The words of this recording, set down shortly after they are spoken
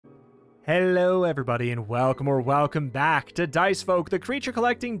Hello everybody and welcome back to Dicefolk, the creature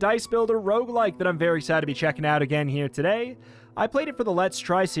collecting dice builder roguelike that I'm very excited to be checking out again here today. I played it for the Let's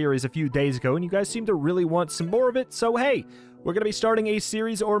Try series a few days ago and you guys seem to really want some more of it, so hey, we're going to be starting a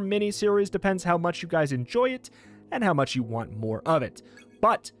series or mini-series, depends how much you guys enjoy it and how much you want more of it.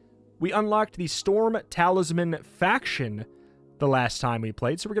 But we unlocked the Storm Talisman faction the last time we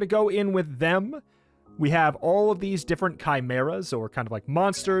played, so we're going to go in with them. We have all of these different chimeras, or kind of like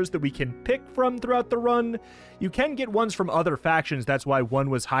monsters, that we can pick from throughout the run. You can get ones from other factions, that's why one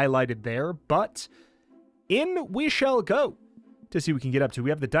was highlighted there, but in we shall go to see what we can get up to. We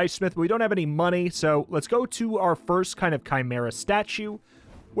have the Dice Smith, but we don't have any money, so let's go to our first kind of chimera statue,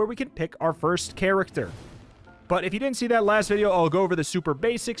 where we can pick our first character. But if you didn't see that last video, I'll go over the super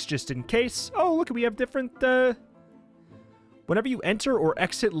basics, just in case. Oh, look, we have different, whenever you enter or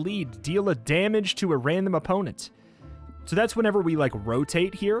exit lead, deal a damage to a random opponent. So that's whenever we, like,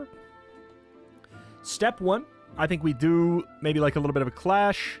 rotate here. Step 1, I think we do maybe, like, a little bit of a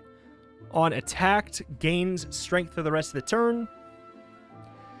clash. On attacked, gains strength for the rest of the turn.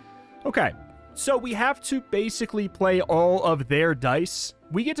 Okay, so we have to basically play all of their dice.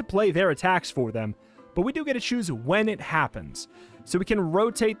 We get to play their attacks for them, but we do get to choose when it happens. So we can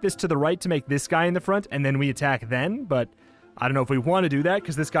rotate this to the right to make this guy in the front, and then we attack then, but I don't know if we want to do that,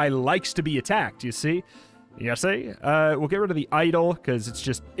 because this guy likes to be attacked, you see? You see? We'll get rid of the idol, because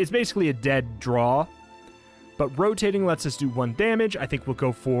it's basically a dead draw. But rotating lets us do 1 damage. I think we'll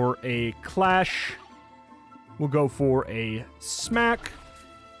go for a clash. We'll go for a smack.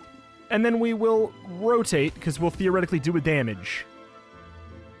 And then we will rotate, because we'll theoretically do a damage.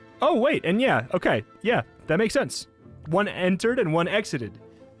 Oh, wait, and yeah, okay. Yeah, that makes sense. 1 entered and 1 exited.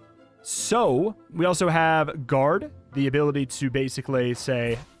 So, we also have guard, the ability to basically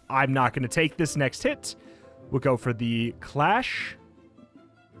say, I'm not going to take this next hit. We'll go for the clash.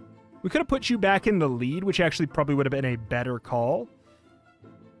 We could have put you back in the lead, which actually probably would have been a better call.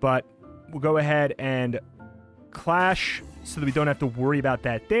 But we'll go ahead and clash so that we don't have to worry about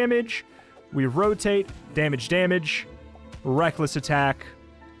that damage. We rotate, damage, reckless attack,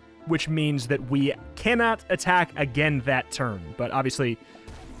 which means that we cannot attack again that turn. But obviously,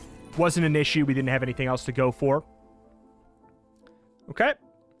 wasn't an issue. We didn't have anything else to go for. Okay.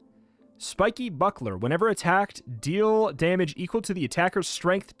 Spiky Buckler. Whenever attacked, deal damage equal to the attacker's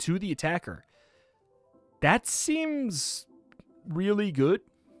strength to the attacker. That seems really good.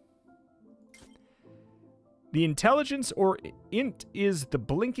 The intelligence or int is the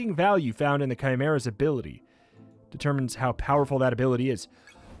blinking value found in the chimera's ability. Determines how powerful that ability is.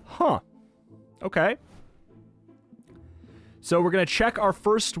 Huh. Okay. So we're going to check our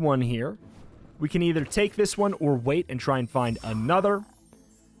first one here. We can either take this one or wait and try and find another.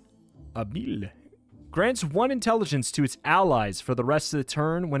 Abil. Grants 1 intelligence to its allies for the rest of the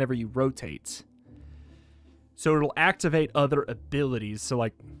turn whenever you rotate. So it'll activate other abilities. So,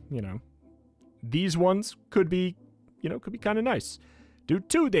 like, you know, these ones could be, could be kind of nice. Do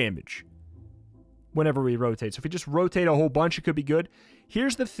 2 damage whenever we rotate. So if we just rotate a whole bunch, it could be good.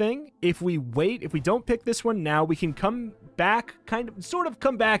 Here's the thing. If we wait, if we don't pick this one now, we can come back, sort of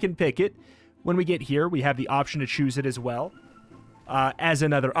come back and pick it. When we get here, we have the option to choose it as well as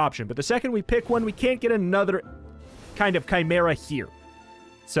another option. But the second we pick one, we can't get another kind of chimera here.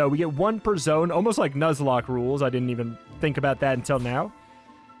 So we get 1 per zone, almost like Nuzlocke rules. I didn't even think about that until now.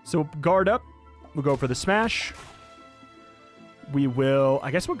 So guard up. We'll go for the smash. We will,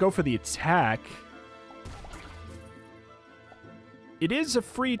 I guess we'll go for the attack. It is a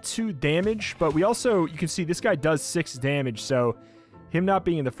free 2 damage, but we also, you can see this guy does 6 damage, so him not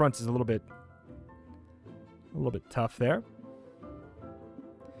being in the front is a little bit tough there.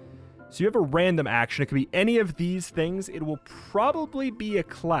 So you have a random action. It could be any of these things. It will probably be a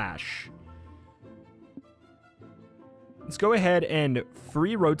clash. Let's go ahead and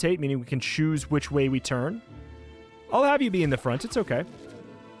free rotate, meaning we can choose which way we turn. I'll have you be in the front. It's okay.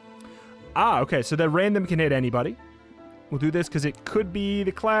 Ah, okay. So that random can hit anybody. We'll do this because it could be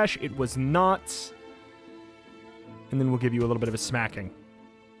the clash. It was not. And then we'll give you a little bit of a smacking.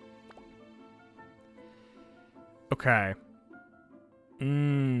 Okay.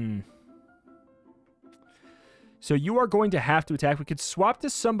 So you are going to have to attack. We could swap to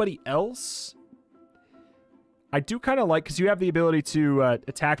somebody else. I do kind of like, because you have the ability to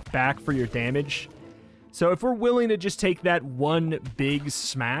attack back for your damage. So if we're willing to just take that 1 big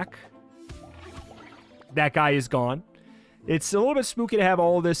smack, that guy is gone. It's a little bit spooky to have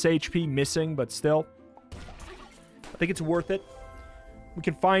all this HP missing, but still, I think it's worth it. We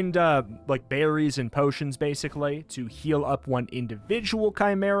can find, like, berries and potions, basically, to heal up 1 individual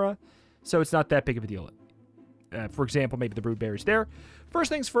chimera, so it's not that big of a deal. For example, maybe the broodberries there. First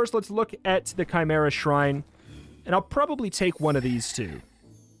things first, let's look at the Chimera Shrine. And I'll probably take one of these too.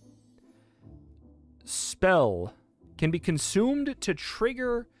 Spell can be consumed to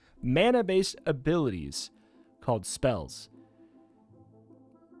trigger mana-based abilities called spells.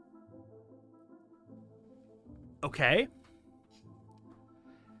 Okay.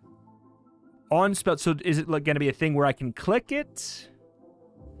 On spell, so is it like going to be a thing where I can click it?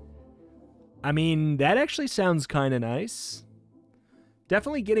 I mean, that actually sounds kind of nice.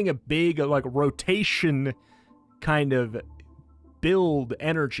 Definitely getting a big, like, rotation kind of build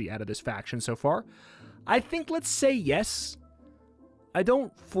energy out of this faction so far. I think let's say yes. I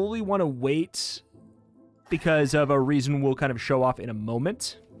don't fully want to wait because of a reason we'll kind of show off in a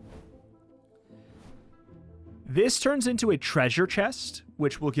moment. This turns into a treasure chest,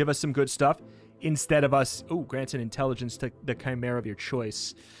 which will give us some good stuff instead of us... Oh, grants an intelligence to the chimera of your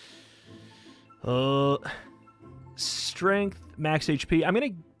choice. Strength, max HP. I'm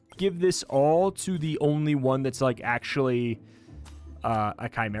going to give this all to the only one that's, like, actually a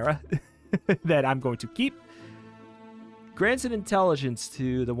chimera that I'm going to keep. Grants an intelligence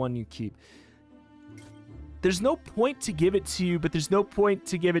to the one you keep. There's no point to give it to you, but there's no point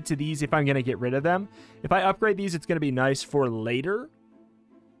to give it to these if I'm going to get rid of them. If I upgrade these, it's going to be nice for later.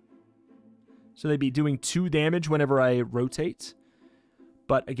 So they'd be doing 2 damage whenever I rotate.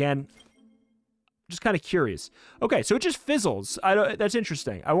 But again, just kind of curious. Okay, so it just fizzles. That's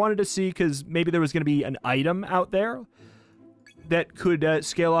interesting. I wanted to see because maybe there was going to be an item out there that could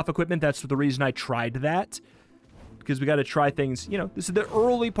scale off equipment. That's the reason I tried that. Because we got to try things, you know, this is the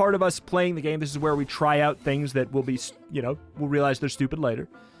early part of us playing the game. This is where we try out things that will be, you know, we'll realize they're stupid later.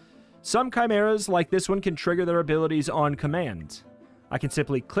 Some chimeras, like this one, can trigger their abilities on command. I can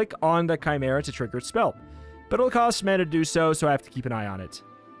simply click on the chimera to trigger its spell. But it'll cost mana to do so, so I have to keep an eye on it.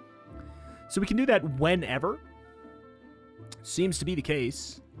 So we can do that whenever. Seems to be the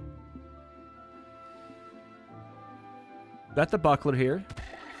case. Got the buckler here.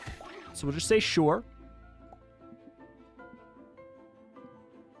 So we'll just say sure.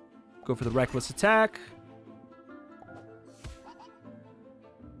 Go for the reckless attack.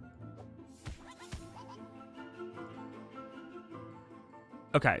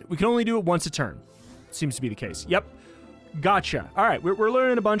 Okay, we can only do it once a turn. Seems to be the case. Yep. Gotcha. All right, we're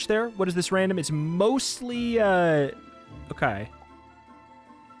learning a bunch there. What is this random? It's mostly, okay.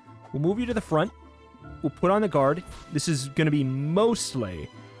 We'll move you to the front. We'll put on the guard. This is going to be mostly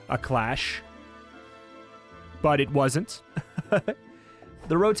a clash. But it wasn't.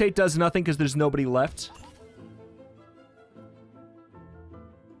 The rotate does nothing because there's nobody left.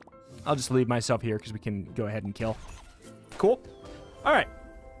 I'll just leave myself here because we can go ahead and kill. Cool. All right.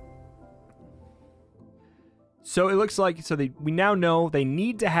 So it looks like, we now know they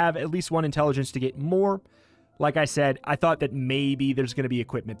need to have at least 1 intelligence to get more. Like I said, I thought that maybe there's going to be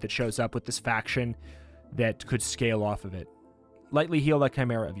equipment that shows up with this faction that could scale off of it. Lightly heal that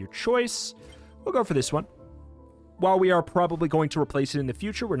chimera of your choice. We'll go for this one. While we are probably going to replace it in the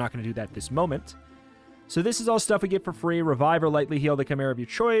future, we're not going to do that this moment. So this is all stuff we get for free. Revive or lightly heal the chimera of your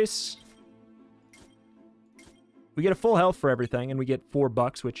choice. We get a full health for everything, and we get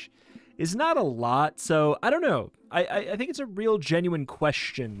 $4, which is not a lot. So I don't know. I think it's a real genuine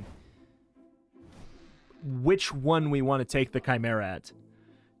question which one we want to take the chimera at.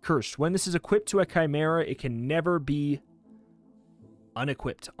 Cursed. When this is equipped to a chimera, it can never be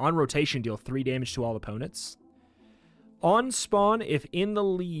unequipped. On rotation, deal 3 damage to all opponents. On spawn, if in the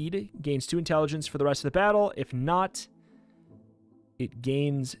lead, gains 2 intelligence for the rest of the battle. If not, it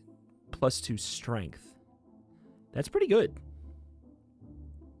gains +2 strength. That's pretty good.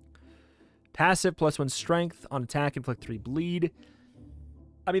 Passive, +1 strength. On attack, inflict 3 bleed.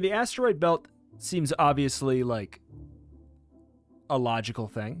 I mean, the asteroid belt seems obviously like a logical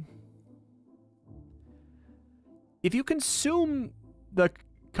thing. If you consume the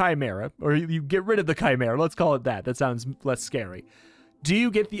chimera, or you get rid of the chimera, let's call it that. That sounds less scary. Do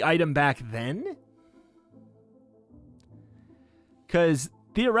you get the item back then? Because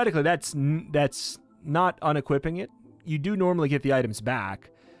theoretically, that's not unequipping it. You do normally get the items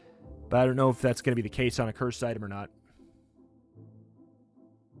back, but I don't know if that's going to be the case on a cursed item or not.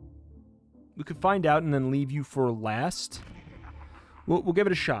 We could find out and then leave you for last. We'll give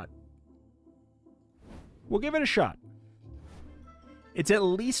it a shot. We'll give it a shot. It's at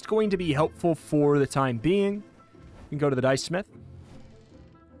least going to be helpful for the time being. We can go to the dice smith.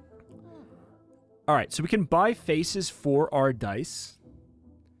 All right, so we can buy faces for our dice.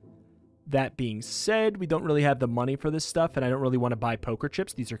 That being said, we don't really have the money for this stuff, and I don't really want to buy poker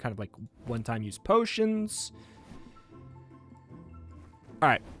chips. These are kind of like one-time use potions. All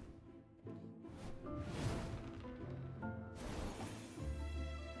right.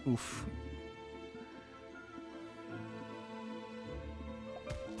 Oof.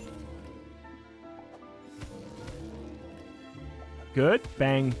 Good.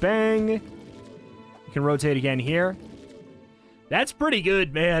 Bang, bang. You can rotate again here. That's pretty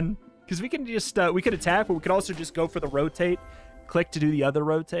good, man. Because we can just, we could attack, but we could also just go for the rotate. Click to do the other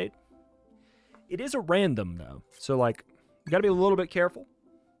rotate. It is a random, though. So, like, you gotta be a little bit careful.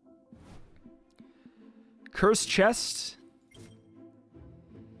 Cursed Chest.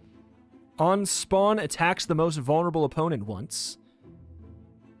 On spawn, attacks the most vulnerable opponent once.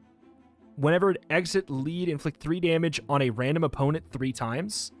 Whenever it exit lead, inflict 3 damage on a random opponent 3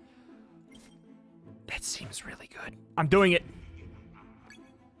 times. That seems really good. I'm doing it.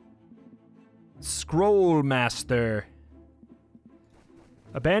 Scroll Master.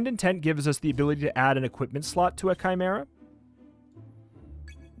 Abandoned Tent gives us the ability to add an equipment slot to a Chimera.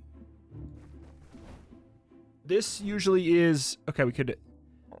 This usually is... Okay, we could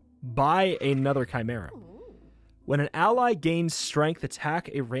buy another Chimera. When an ally gains strength, attack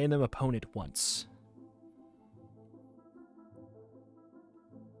a random opponent once.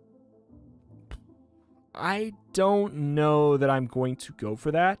 I don't know that I'm going to go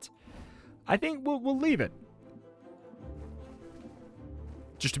for that. I think we'll leave it.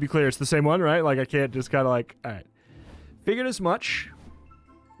 Just to be clear, it's the same one, right? Like, I can't just kind of like... All right. Figured as much.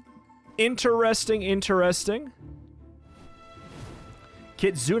 Interesting, interesting.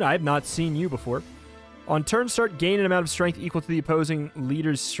 Kitsuna, I've not seen you before. On turn start, gain an amount of strength equal to the opposing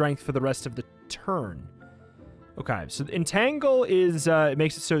leader's strength for the rest of the turn. Okay, so Entangle is... it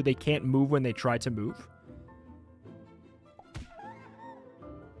makes it so they can't move when they try to move.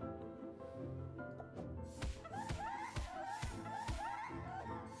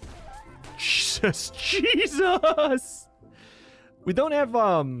 Jesus! We don't have,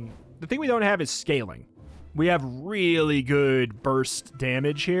 the thing we don't have is scaling. We have really good burst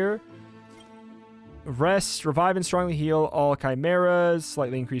damage here. Rest, revive and strongly heal all chimeras,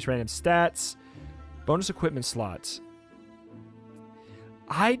 slightly increase random stats. Bonus equipment slots.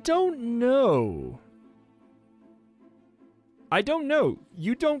 I don't know. I don't know.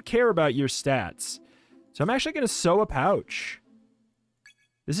 You don't care about your stats. So I'm actually going to sew a pouch.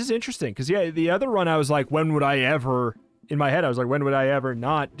 This is interesting, because, yeah, the other run I was like, when would I ever... In my head, I was like, when would I ever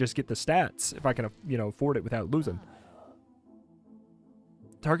not just get the stats if I can, you know, afford it without losing?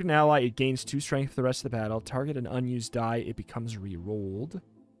 Target an ally, it gains 2 strength for the rest of the battle. Target an unused die, it becomes re-rolled.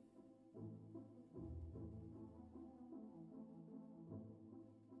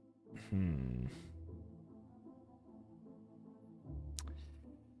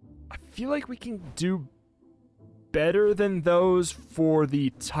 I feel like we can do better than those for the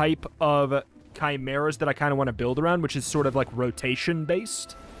type of chimeras that I kind of want to build around, which is sort of like rotation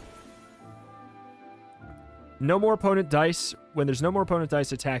based. No more opponent dice. When there's no more opponent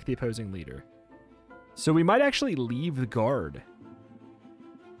dice, attack the opposing leader. So we might actually leave the guard.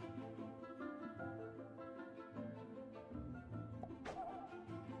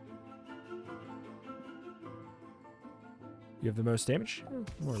 You have the most damage?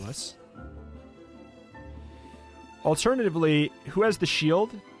 More or less. Alternatively, who has the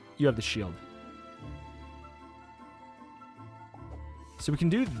shield? You have the shield. So we can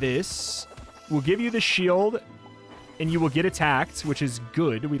do this. We'll give you the shield, and you will get attacked, which is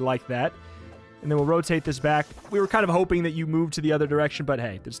good. We like that. And then we'll rotate this back. We were kind of hoping that you moved to the other direction, but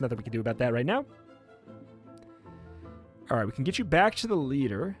hey, there's nothing we can do about that right now. All right, we can get you back to the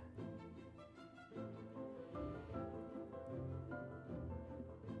leader.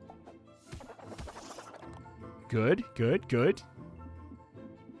 Good, good, good.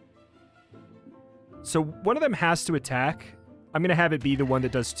 So one of them has to attack. I'm going to have it be the one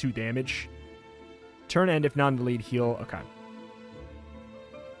that does 2 damage. Turn end if not in the lead, heal. Okay.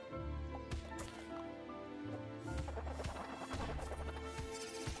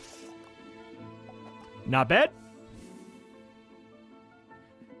 Not bad.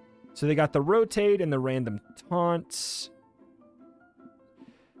 So they got the rotate and the random taunts.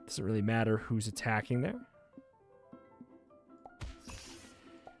 Doesn't really matter who's attacking there.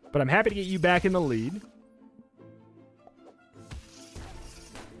 But I'm happy to get you back in the lead.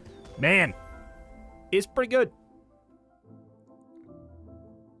 Man, it's pretty good.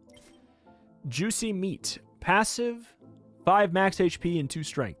 Juicy Meat. Passive, 5 max HP and 2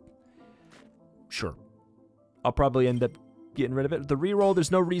 strength. Sure. I'll probably end up getting rid of it. The reroll,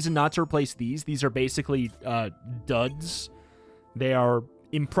 there's no reason not to replace these. These are basically duds. They are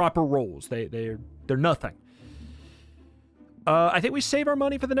improper rolls. They're nothing. I think we save our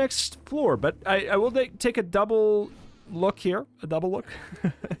money for the next floor, but I will take a double look here. A double look.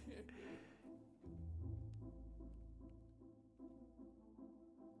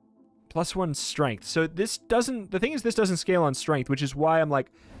 +1 strength. So this doesn't... The thing is, this doesn't scale on strength, which is why I'm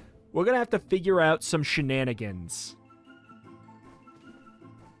like, we're going to have to figure out some shenanigans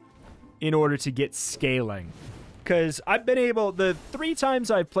in order to get scaling. Because I've been able... The 3 times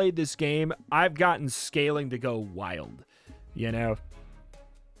I've played this game, I've gotten scaling to go wild. You know?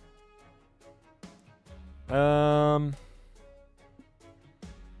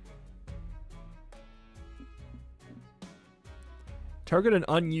 Target an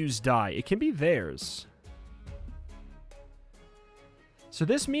unused die. It can be theirs. So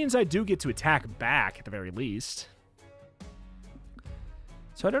this means I do get to attack back at the very least.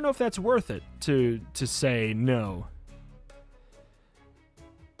 So I don't know if that's worth it to say no.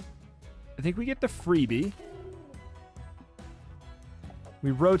 I think we get the freebie.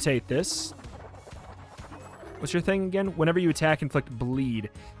 We rotate this. What's your thing again? Whenever you attack, inflict bleed.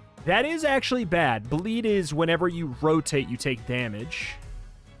 That is actually bad. Bleed is whenever you rotate, you take damage.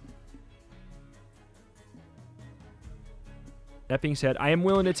 That being said, I am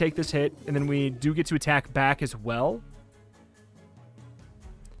willing to take this hit, and then we do get to attack back as well.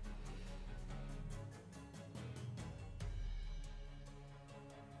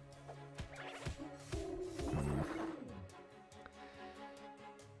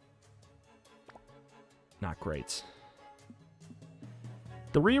 Not great.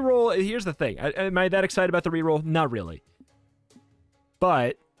 The reroll, here's the thing. Am I that excited about the reroll? Not really.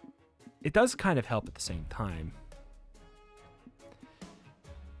 But it does kind of help at the same time.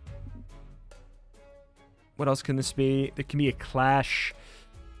 What else can this be? It can be a clash.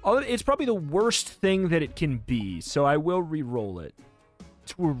 It's probably the worst thing that it can be, so I will re-roll it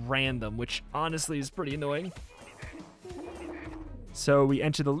to a random, which honestly is pretty annoying. So we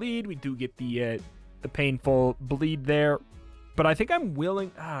enter the lead. We do get the painful bleed there. But I think I'm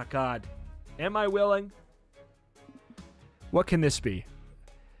willing... Ah, God. Am I willing? What can this be?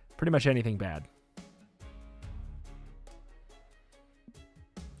 Pretty much anything bad.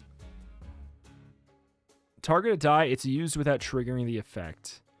 Target a die. It's used without triggering the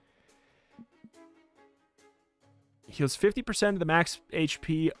effect. Heals 50% of the max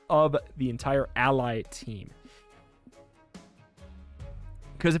HP of the entire ally team.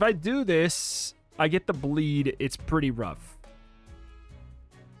 Because if I do this, I get the bleed. It's pretty rough.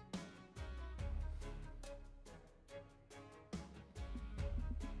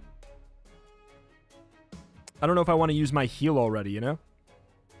 I don't know if I want to use my heal already, you know?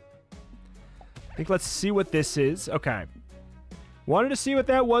 I think let's see what this is. Okay. Wanted to see what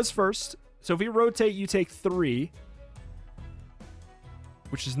that was first. So if we rotate, you take 3.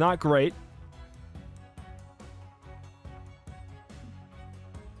 Which is not great.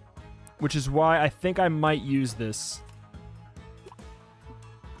 Which is why I think I might use this.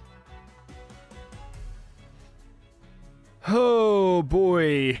 Oh,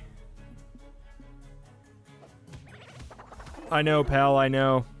 boy. I know, pal, I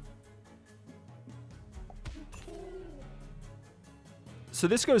know. So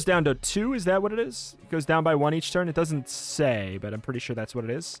this goes down to 2, is that what it is? It goes down by 1 each turn? It doesn't say, but I'm pretty sure that's what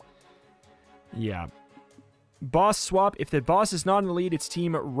it is. Yeah. Boss swap. If the boss is not in the lead, its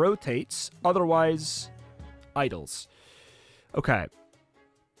team rotates. Otherwise, idles. Okay.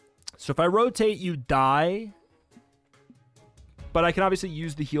 So if I rotate, you die. But I can obviously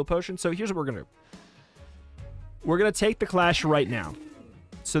use the heal potion. So here's what we're going to do. We're going to take the clash right now.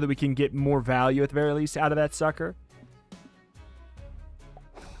 So that we can get more value, at the very least, out of that sucker.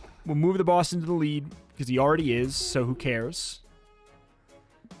 We'll move the boss into the lead. Because he already is, so who cares?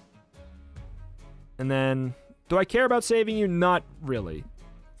 And then... Do I care about saving you? Not really.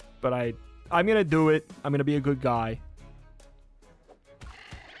 But I'm going to do it. I'm going to be a good guy.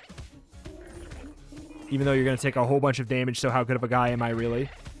 Even though you're going to take a whole bunch of damage, so how good of a guy am I really?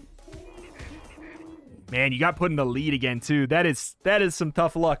 Man, you got put in the lead again, too. That is some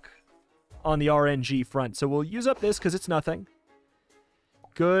tough luck on the RNG front. So we'll use up this because it's nothing.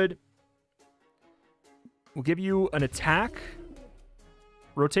 Good. We'll give you an attack.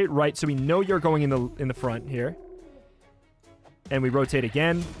 Rotate right, so we know you're going in the front here. And we rotate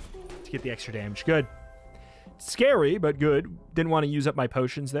again to get the extra damage. Good. Scary, but good. Didn't want to use up my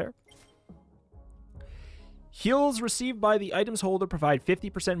potions there. Heals received by the item's holder provide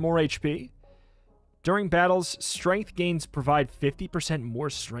 50% more HP. During battles, strength gains provide 50% more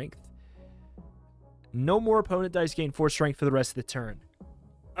strength. No more opponent dice gain 4 strength for the rest of the turn.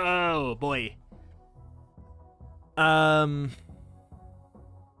 Oh, boy. I'm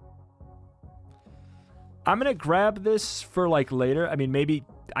going to grab this for, like, later. I mean, maybe...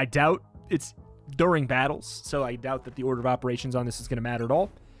 I doubt it's during battles, so I doubt that the order of operations on this is going to matter at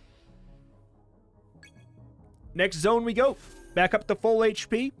all. Next zone we go. Back up to full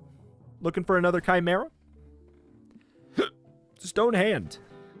HP. Looking for another Chimera? Stone Hand.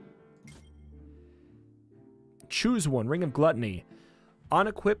 Choose one. Ring of Gluttony. On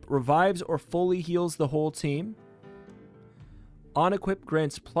equip, revives or fully heals the whole team. On equip,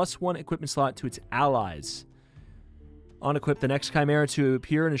 grants +1 equipment slot to its allies. On equip, the next Chimera to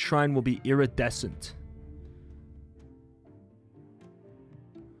appear in a shrine will be iridescent.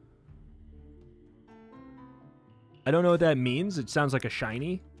 I don't know what that means. It sounds like a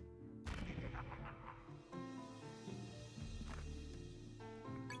shiny.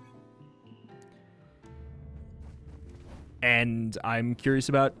 And I'm curious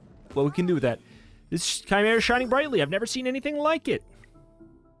about what we can do with that. This Chimera is shining brightly. I've never seen anything like it.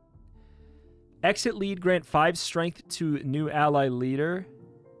 Exit lead, grant 5 strength to new ally leader.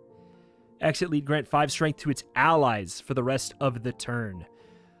 Exit lead, grant 5 strength to its allies for the rest of the turn.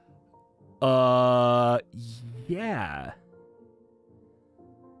 Yeah.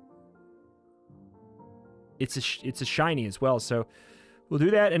 It's a shiny as well, so we'll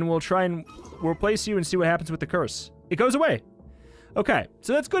do that, and we'll try and we'll replace you and see what happens with the curse. It goes away. Okay,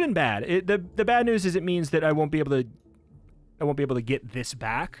 so that's good and bad. The bad news is it means that I won't be able to get this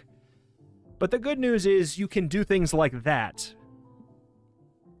back. But the good news is you can do things like that.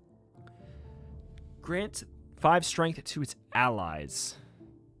 Grant 5 strength to its allies.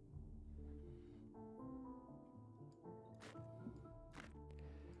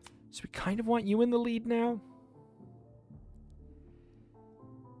 So we kind of want you in the lead now.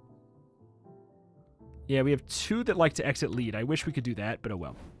 Yeah, we have 2 that like to exit lead. I wish we could do that, but oh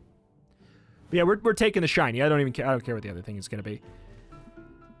well. But yeah, we're taking the shiny. I don't care what the other thing is going to be.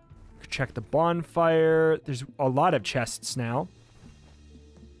 Check the bonfire. There's a lot of chests now.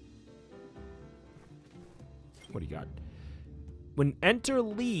 What do you got? When enter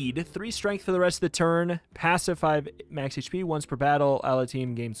lead, 3 strength for the rest of the turn. Passive 5 max HP. Once per battle, ally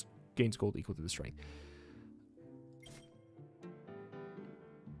team gains gold equal to the strength.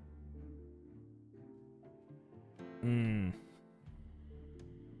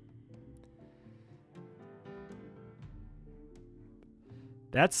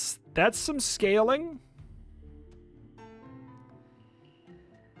 That's some scaling.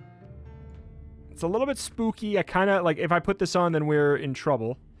 It's a little bit spooky. I kind of like if I put this on, then we're in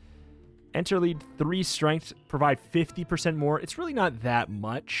trouble. Enter lead 3 strength, provide 50% more. It's really not that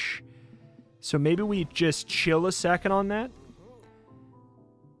much. So maybe we just chill a second on that.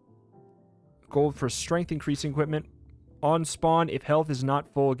 Gold for strength increasing equipment. On spawn, if health is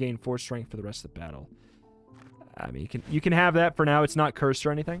not full, gain 4 strength for the rest of the battle. I mean, you can have that for now. It's not cursed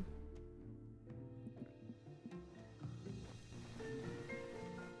or anything.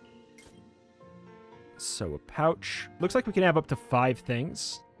 So a pouch. Looks like we can have up to 5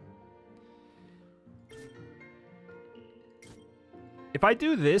 things. If I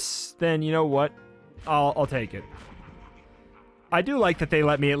do this, then you know what? I'll take it. I do like that they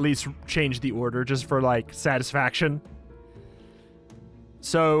let me at least change the order just for, like, satisfaction.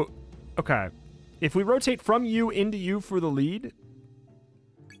 So, okay. If we rotate from you into you for the lead,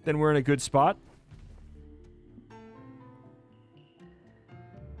 then we're in a good spot.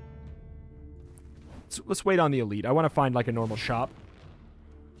 So let's wait on the elite. I want to find, like, a normal shop.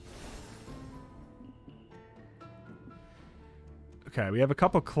 Okay, we have a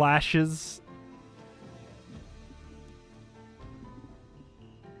couple clashes.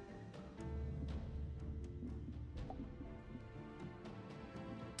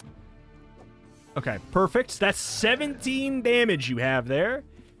 Okay, perfect. That's 17 damage you have there.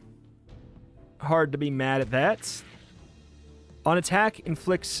 Hard to be mad at that. On attack,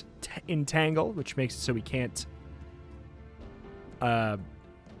 inflicts entangle, which makes it so we can't...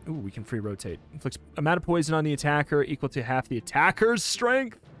 Ooh, we can free rotate. Inflicts amount of poison on the attacker equal to half the attacker's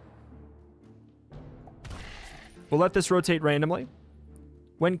strength. We'll let this rotate randomly.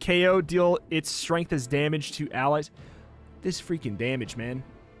 When KO, deal its strength as damage to allies. This freaking damage, man.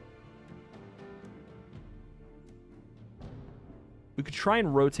 We could try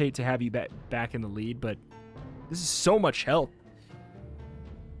and rotate to have you back in the lead, but this is so much health.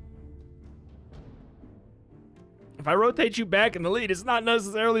 If I rotate you back in the lead, it's not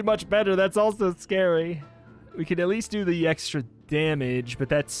necessarily much better. That's also scary. We could at least do the extra damage, but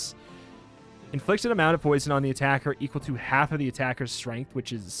that's... Inflicted amount of poison on the attacker equal to half of the attacker's strength,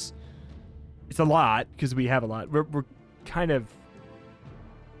 which is... It's a lot, because we have a lot. We're kind of...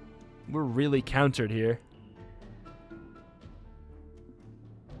 We're really countered here.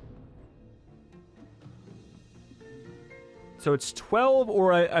 So it's 12,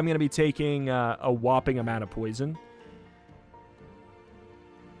 or I'm going to be taking a whopping amount of poison.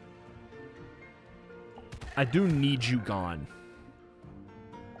 I do need you gone.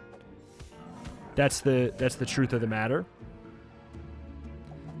 That's the truth of the matter.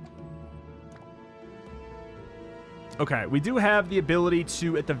 Okay, we do have the ability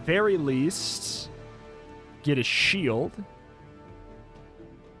to, at the very least, get a shield.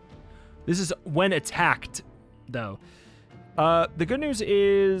 This is when attacked, though. The good news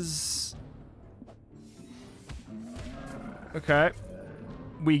is... Okay.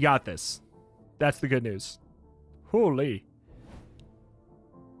 We got this. That's the good news. Holy.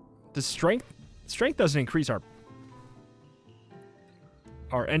 The strength doesn't increase our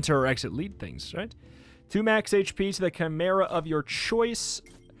enter or exit lead things, right? 2 max HP to the Chimera of your choice.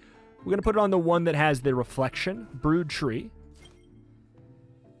 We're going to put it on the one that has the reflection. Brood Tree.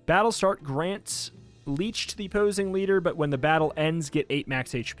 Battle start grants leech to the opposing leader, but when the battle ends, get 8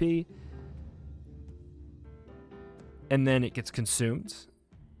 max HP. And then it gets consumed.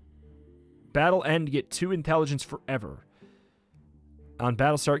 Battle end, get 2 intelligence forever. On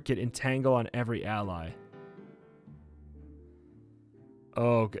battle start, get entangle on every ally.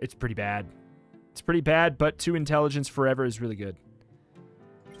 Oh, it's pretty bad. It's pretty bad, but 2 intelligence forever is really good.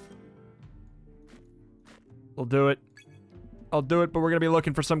 We'll do it. I'll do it, but we're going to be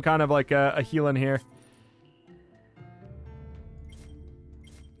looking for some kind of like a heal in here.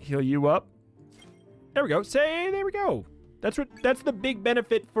 Heal you up. There we go. Say, there we go. That's the big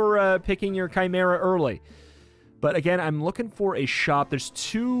benefit for picking your Chimera early. But again, I'm looking for a shop. There's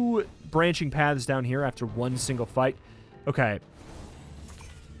 2 branching paths down here after 1 single fight. Okay.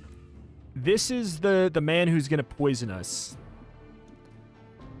 This is the man who's going to poison us.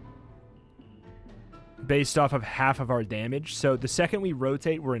 Based off of half of our damage. So the second we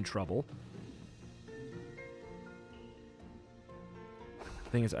rotate, we're in trouble.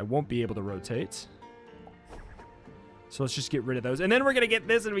 Thing is, I won't be able to rotate. So let's just get rid of those. And then we're going to get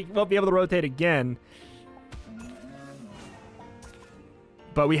this and we won't be able to rotate again.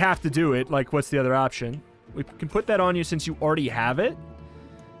 But we have to do it. Like, what's the other option? We can put that on you since you already have it.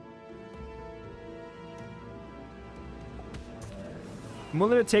 I'm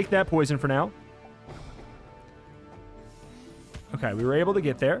willing to take that poison for now. Okay, we were able to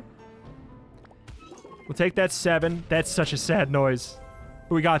get there. We'll take that 7. That's such a sad noise.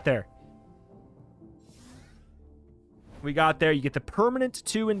 But we got there. We got there. You get the permanent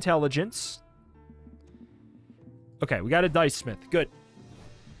 2 intelligence. Okay, we got a dice smith. Good.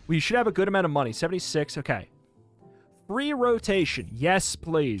 We should have a good amount of money. 76. Okay. Free rotation. Yes,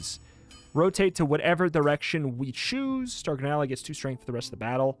 please. Rotate to whatever direction we choose. Target ally gets 2 strength for the rest of the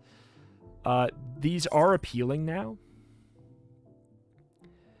battle. These are appealing now.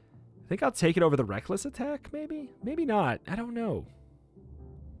 I think I'll take it over the reckless attack, maybe? Maybe not. I don't know.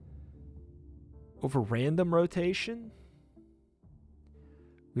 Over random rotation?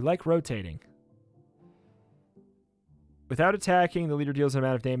 We like rotating. Without attacking, the leader deals an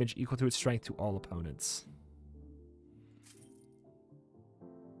amount of damage equal to its strength to all opponents.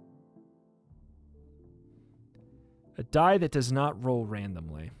 A die that does not roll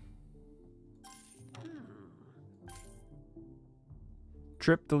randomly.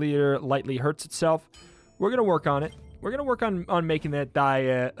 Trip, the leader lightly hurts itself. We're going to work on it. We're going to work on making that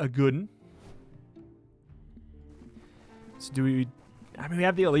die a good one. So do we... I mean, we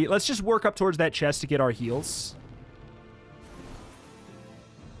have the elite. Let's just work up towards that chest to get our heals.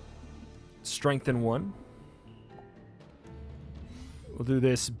 Strengthen 1. We'll do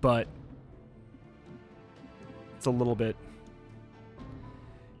this, but... it's a little bit...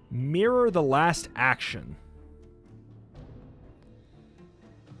 Mirror the last action.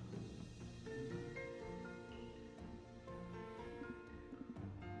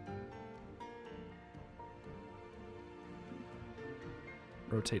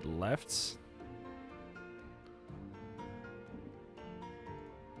 Rotate left.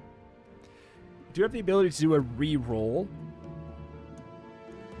 Do you have the ability to do a re-roll?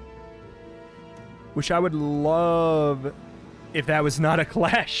 Which I would love if that was not a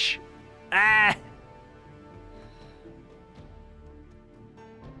clash. Ah!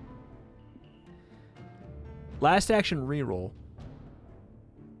 Last action re-roll.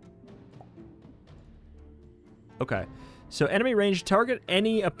 Okay. So enemy range, target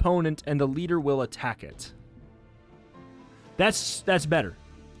any opponent and the leader will attack it. That's better.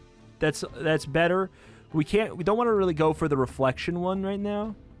 That's better. We don't want to really go for the reflection one right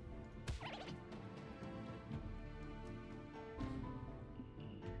now.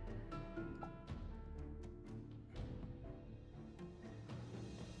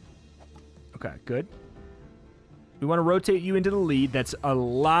 Okay, good. We want to rotate you into the lead. That's a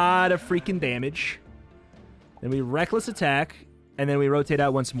lot of freaking damage. Then we reckless attack, and then we rotate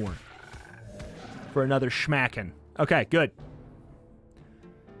out once more for another schmacken. Okay, good.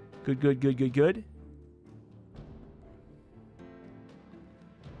 Good, good, good, good, good.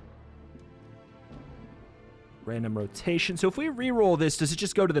 Random rotation. So if we re-roll this, does it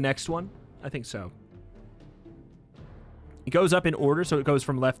just go to the next one? I think so. It goes up in order, so it goes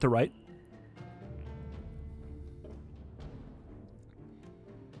from left to right.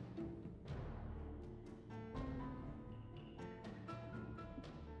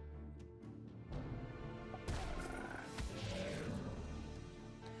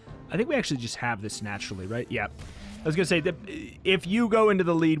 I think we actually just have this naturally, right? Yeah. I was going to say, that if you go into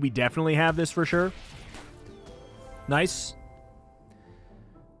the lead, we definitely have this for sure. Nice.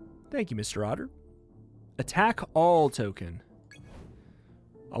 Thank you, Mr. Otter. Attack all token.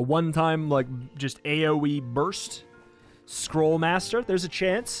 A one-time, like, just AoE burst. Scroll Master. There's a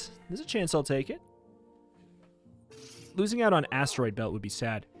chance. There's a chance I'll take it. Losing out on Asteroid Belt would be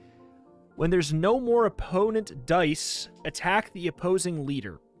sad. When there's no more opponent dice, attack the opposing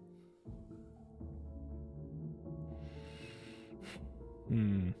leader.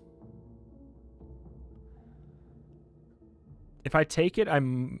 If I take it,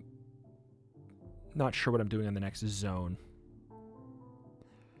 I'm not sure what I'm doing on the next zone.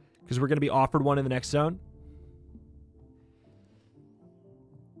 Because we're going to be offered one in the next zone.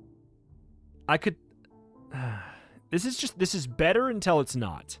 I could... This is better until it's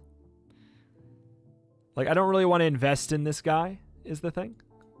not. Like, I don't really want to invest in this guy, is the thing.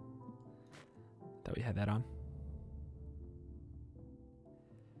 Thought we had that on.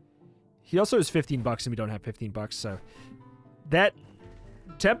 He also has 15 bucks and we don't have 15 bucks, so that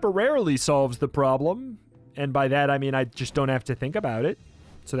temporarily solves the problem. And by that, I mean I just don't have to think about it.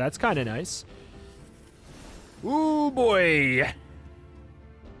 So that's kind of nice. Ooh, boy.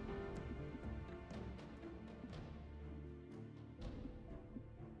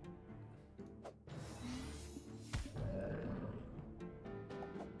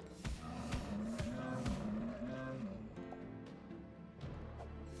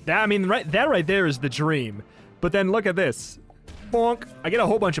 That, I mean, that right there is the dream. But then look at this. Bonk. I get a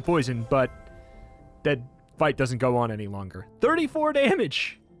whole bunch of poison, but that fight doesn't go on any longer. 34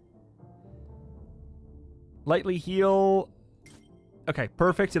 damage. Lightly heal. Okay,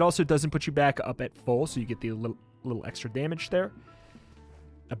 perfect. It also doesn't put you back up at full, so you get the little extra damage there.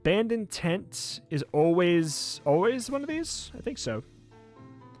 Abandoned Tent is always one of these? I think so.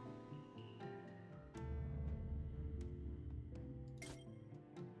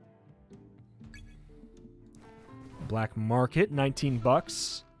 Black Market, 19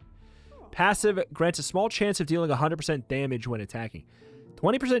 bucks. Passive grants a small chance of dealing 100% damage when attacking.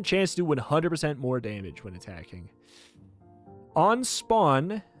 20% chance to do 100% more damage when attacking. On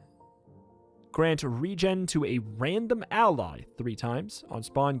spawn, grant regen to a random ally 3 times. On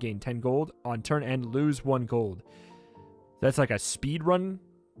spawn, gain 10 gold. On turn end, lose 1 gold. That's like a speedrun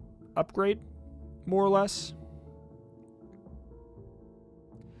upgrade, more or less.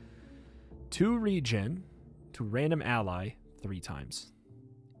 2 regen to random ally 3 times.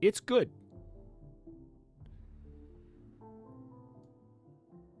 It's good.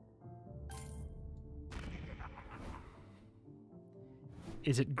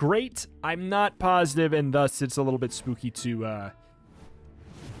 Is it great? I'm not positive, and thus it's a little bit spooky to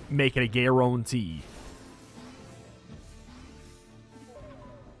make it a guarantee.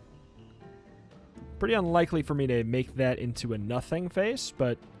 Pretty unlikely for me to make that into a nothing face,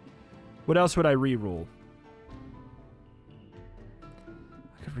 but what else would I reroll?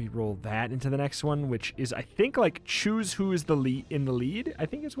 I could reroll that into the next one, which is, I think, like, choose who is the lead in the lead, I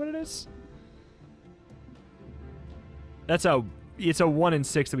think is what it is. That's a... It's a 1 in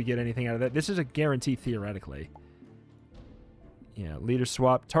 6 that we get anything out of that. This is a guarantee, theoretically. Yeah, leader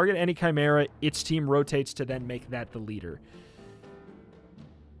swap. Target any Chimera. Its team rotates to then make that the leader.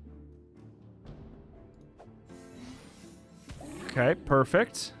 Okay,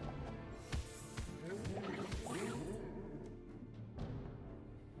 perfect.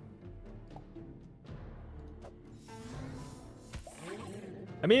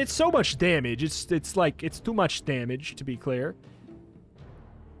 I mean, it's so much damage. It's like, it's too much damage, to be clear.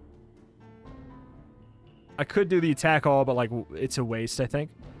 I could do the attack all, but, like, it's a waste, I think.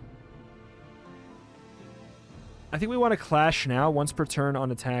 I think we want to clash now. Once per turn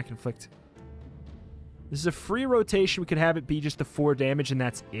on attack, inflict. This is a free rotation. We could have it be just the 4 damage, and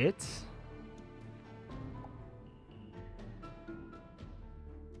that's it.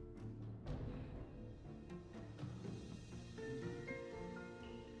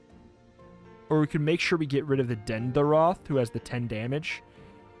 Or we could make sure we get rid of the Dendaroth, who has the 10 damage.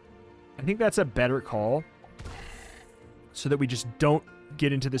 I think that's a better call. So that we just don't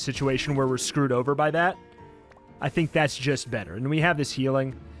get into the situation where we're screwed over by that. I think that's just better. And we have this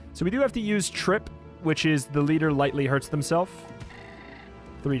healing. So we do have to use Trip, which is the leader lightly hurts themselves.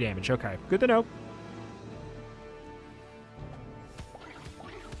 3 damage. Okay, good to know.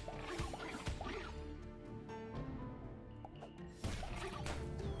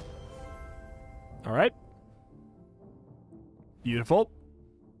 All right. Beautiful.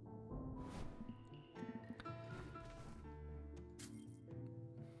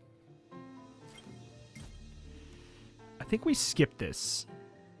 I think we skipped this.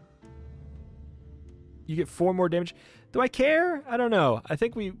 You get 4 more damage. Do I care? I don't know. I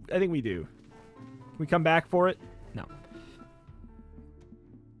think we do. Can we come back for it? No.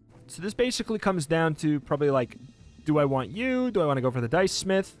 So this basically comes down to probably like, do I want you? Do I want to go for the Dice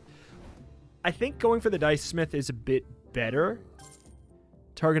Smith? I think going for the Dice Smith is a bit better.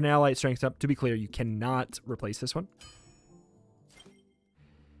 Target an ally strength up. To be clear, you cannot replace this one.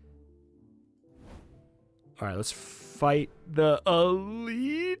 All right, let's fight the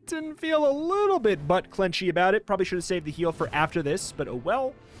elite and feel a little bit butt clenchy about it. Probably should have saved the heal for after this, but oh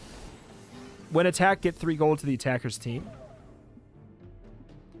well. When attacked, get 3 gold to the attacker's team.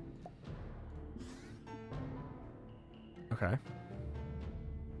 Okay.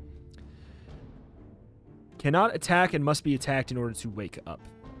 Cannot attack and must be attacked in order to wake up.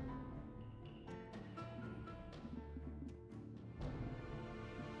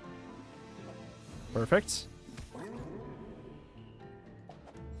 Perfect.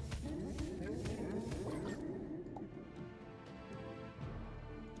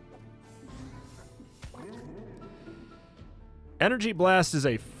 Energy Blast is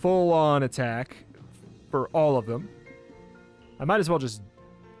a full-on attack for all of them. I might as well just...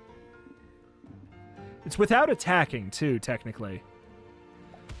 It's without attacking, too, technically.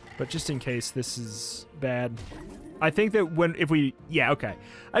 But just in case this is bad. I think that if we... Yeah, okay.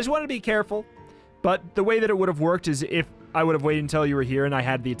 I just wanted to be careful. But the way that it would have worked is if I would have waited until you were here and I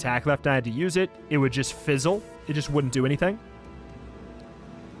had the attack left and I had to use it, it would just fizzle. It just wouldn't do anything.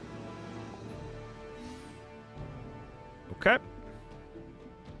 Okay.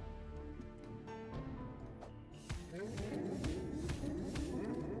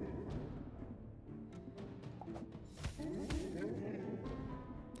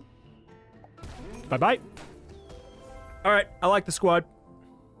 Bye-bye. All right, I like the squad.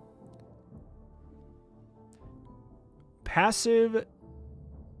 Passive.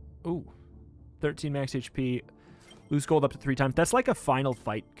 Ooh. 13 max HP. Lose gold up to 3 times. That's like a final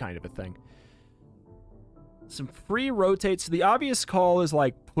fight kind of a thing. Some free rotates. The obvious call is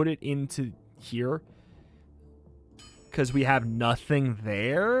like put it into here. Because we have nothing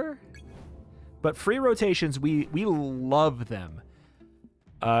there. But free rotations, we love them.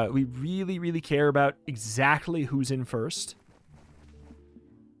 We really, really care about exactly who's in first.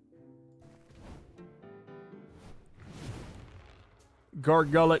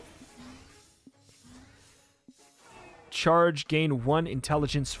 Gargullet. Charge, gain 1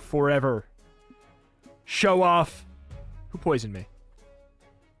 intelligence forever. Show off. Who poisoned me?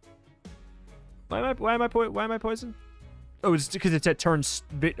 Why am I poisoned? Oh, it's because it's at turn...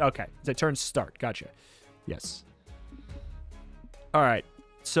 Okay, it's at turn start. Gotcha. Yes. All right.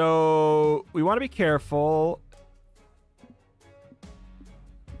 So, we want to be careful.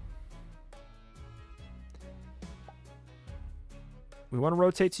 We want to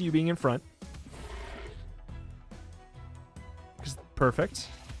rotate to you being in front. Perfect.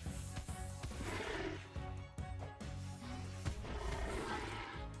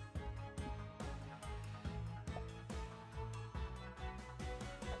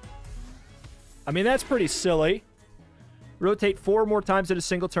 I mean, that's pretty silly. Rotate 4 more times in a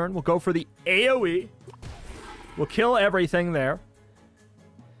single turn. We'll go for the AoE. We'll kill everything there.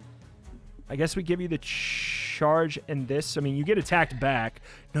 I guess we give you the charge and this. I mean, you get attacked back.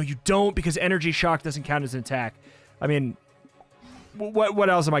 No, you don't, because energy shock doesn't count as an attack. I mean, what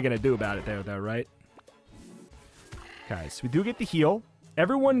else am I going to do about it there, though, right? Okay, so we do get the heal.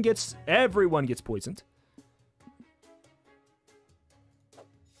 Everyone gets poisoned.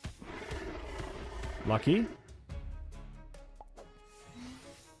 Lucky.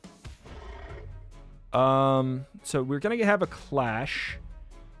 So we're going to have a clash.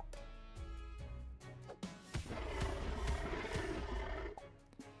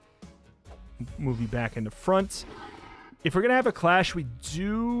 Move you back into front. If we're going to have a clash, we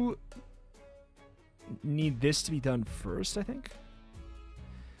do need this to be done first, I think.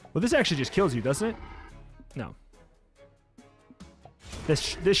 Well, this actually just kills you, doesn't it? No.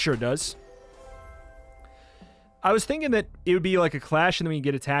 This sure does. I was thinking that it would be like a clash and then we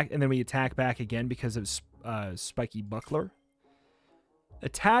get attacked and then we attack back again because of Spiky Buckler.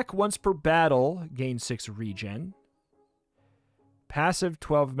 Attack once per battle, gain 6 regen. Passive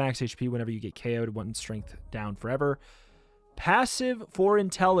 12 max HP whenever you get KO'd, 1 strength down forever. Passive for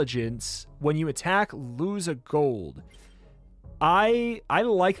intelligence, when you attack, lose a gold. I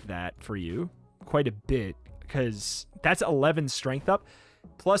like that for you quite a bit, because that's 11 strength up,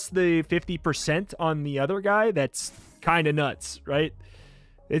 plus the 50% on the other guy. That's kind of nuts, right?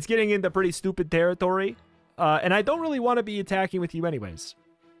 It's getting into pretty stupid territory, and I don't really want to be attacking with you anyways.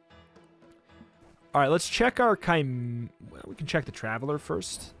 All right, let's check our well, we can check the Traveler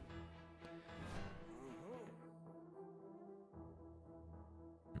first.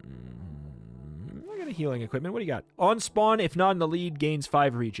 I got a healing equipment. What do you got? On spawn, if not in the lead, gains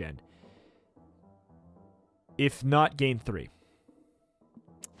 5 regen. If not, gain 3.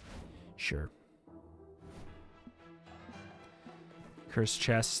 Sure. Curse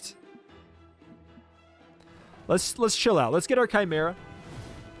chest. Let's chill out. Let's get our Chimera.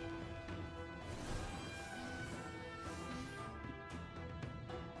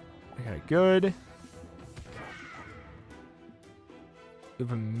 Okay, good. We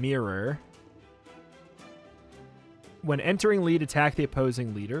have a mirror. When entering lead, attack the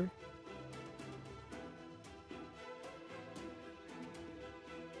opposing leader.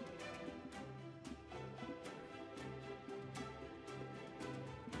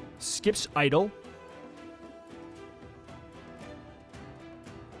 Skips idle.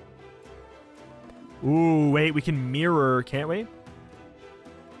 Ooh, wait, we can mirror, can't we?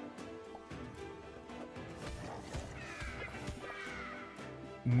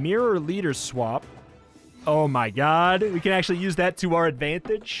 Mirror leader swap. Oh my god, we can actually use that to our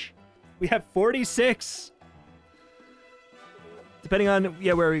advantage. We have 46. Depending on,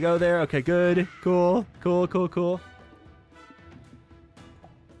 yeah, where we go there. Okay, good. Cool, cool, cool, cool.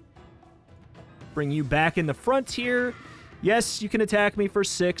 Bring you back in the front here. Yes, you can attack me for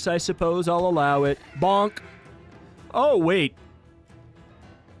 6, I suppose. I'll allow it. Bonk. Oh, wait.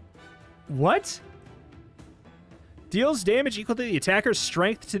 What? Deals damage equal to the attacker's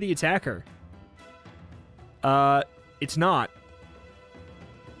strength to the attacker. It's not.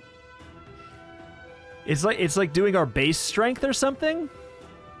 It's like doing our base strength or something?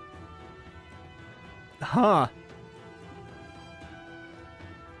 Huh.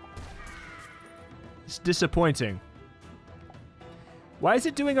 It's disappointing. Why is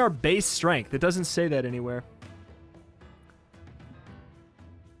it doing our base strength? It doesn't say that anywhere.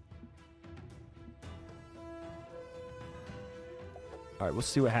 All right, we'll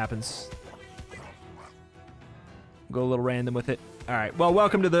see what happens. Go a little random with it. All right. Well,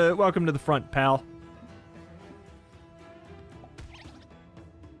 welcome to the front, pal.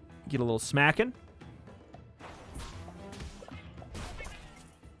 Get a little smacking.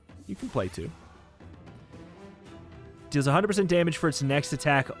 You can play too. Deals 100% damage for its next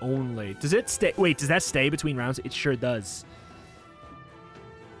attack only. Does it stay? Wait, does that stay between rounds? It sure does.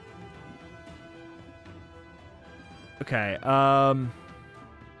 Okay. I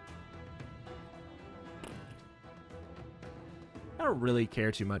don't really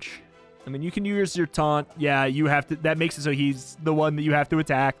care too much. I mean, you can use your taunt. Yeah, you have to. That makes it so he's the one that you have to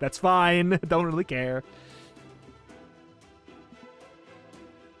attack. That's fine. Don't really care.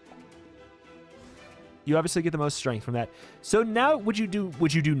 You obviously get the most strength from that. So now, would you do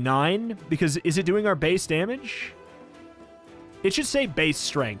 9? Because is it doing our base damage? It should say base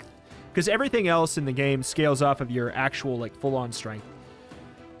strength, because everything else in the game scales off of your actual, like, full-on strength,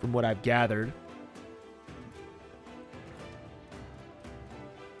 from what I've gathered.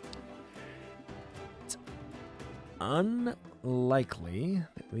 It's unlikely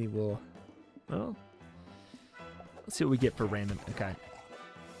that we will... Well, let's see what we get for random. Okay.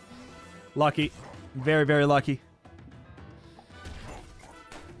 Lucky. Very, very lucky.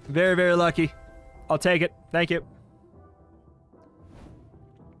 Very, very lucky. I'll take it. Thank you.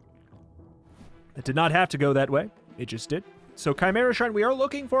 It did not have to go that way. It just did. So, Chimera Shrine. We are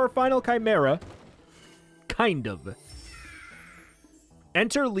looking for our final Chimera. Kind of.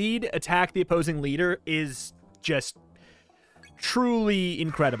 Enter lead, attack the opposing leader is just truly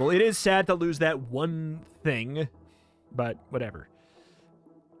incredible. It is sad to lose that one thing, but whatever.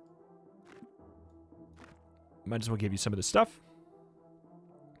 Might as well give you some of the stuff.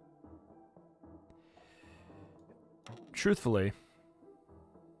 Truthfully,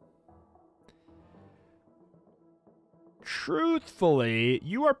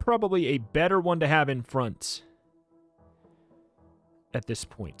 you are probably a better one to have in front at this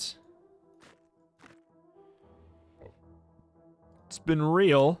point. It's been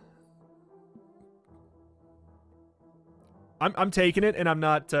real. I'm taking it, and I'm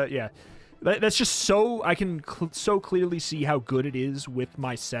not, yeah. That's just so... I can so clearly see how good it is with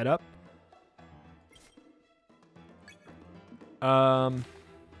my setup. Okay.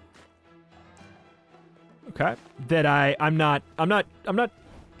 That I'm not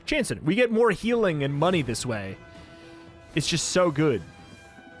chancing it. We get more healing and money this way. It's just so good.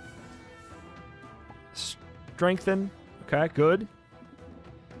 Strengthen. Okay, good.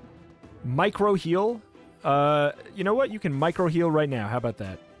 Micro heal. You know what? You can micro heal right now. How about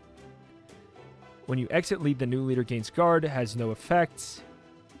that? When you exit lead, the new leader gains guard. Has no effect.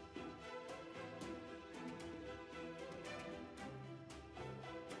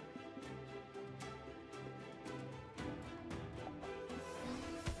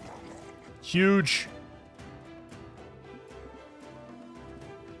 Huge.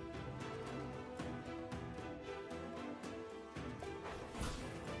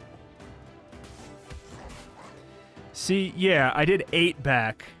 See, yeah, I did 8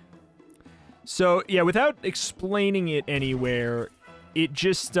 back. So, yeah, without explaining it anywhere, it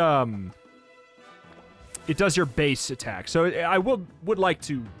just, it does your base attack. So I would like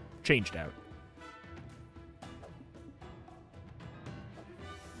to change it out.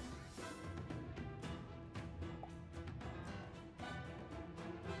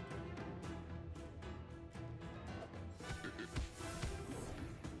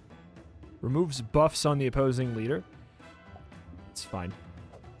 Removes buffs on the opposing leader. It's fine.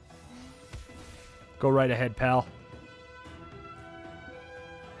 Go right ahead, pal.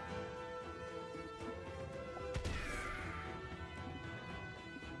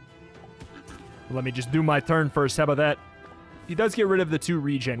 Let me just do my turn first. How about that? He does get rid of the 2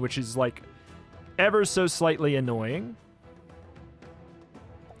 regen, which is, like, ever so slightly annoying.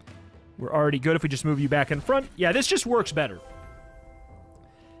 We're already good if we just move you back in front. Yeah, this just works better.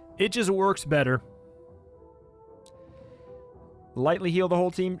 It just works better. Lightly heal the whole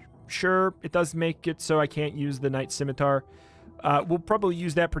team. Sure, it does make it so I can't use the Knight Scimitar. We'll probably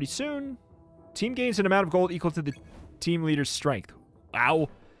use that pretty soon. Team gains an amount of gold equal to the team leader's strength. Wow.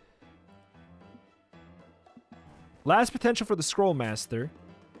 Last potential for the Scroll Master.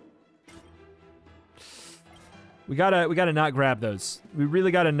 We gotta not grab those. We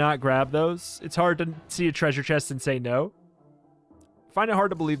really gotta not grab those. It's hard to see a treasure chest and say no. Find it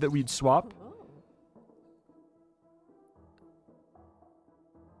hard to believe that we'd swap.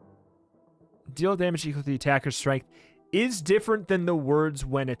 Deal damage equal to the attacker's strength is different than the words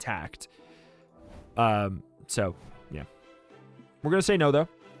when attacked. So, yeah. We're going to say no, though.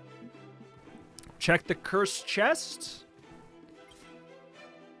 Check the cursed chest.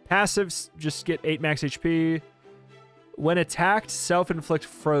 Passives just get 8 max HP. When attacked, self-inflict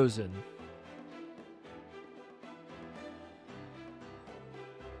frozen.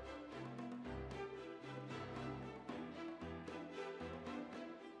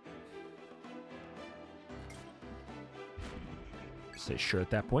 Say sure at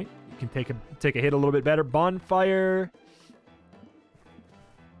that point. You can take a hit a little bit better. Bonfire.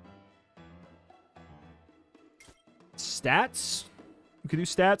 Stats. We could do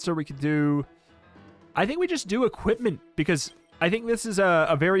stats, or we could do... I think we just do equipment, because I think this is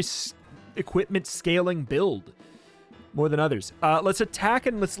a very equipment scaling build more than others. Let's attack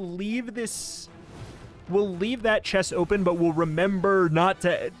and let's leave this... We'll leave that chest open, but we'll remember not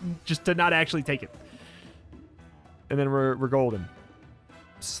to... Just to not actually take it. And then we're golden.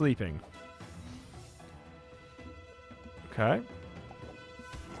 Sleeping. Okay.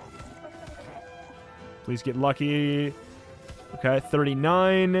 Please get lucky. Okay,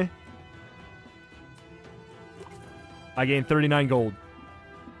 39. I gained 39 gold.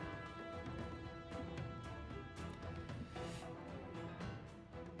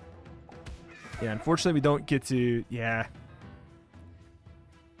 Yeah, unfortunately we don't get to... Yeah.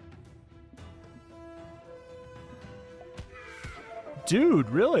 Dude,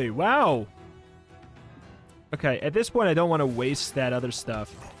 really? Wow. Okay, at this point, I don't want to waste that other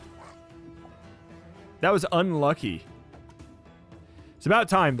stuff. That was unlucky. It's about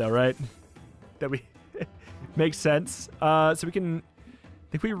time, though, right? That we... Makes sense. So we can...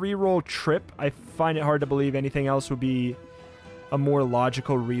 If we re-roll Trip, I find it hard to believe anything else would be a more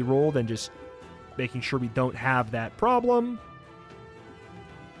logical re-roll than just making sure we don't have that problem.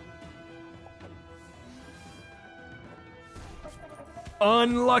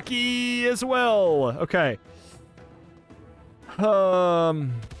 Unlucky as well. Okay. Well,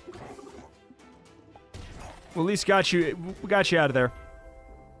 at least we got you out of there.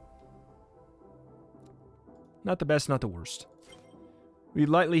 Not the best, not the worst. We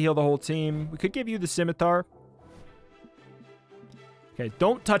lightly heal the whole team. We could give you the scimitar. Okay,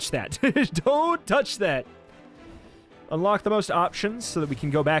 don't touch that. Don't touch that. Unlock the most options so that we can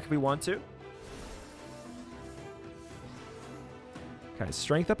go back if we want to. Okay,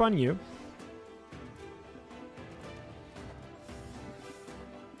 strength up on you.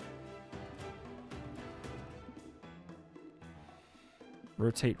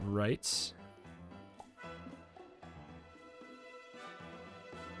 Rotate right.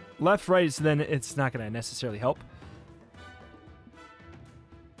 Left, right, is then it's not going to necessarily help.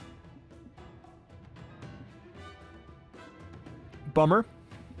 Bummer.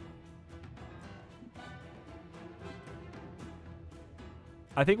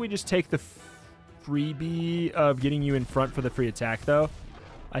 I think we just take the freebie of getting you in front for the free attack, though.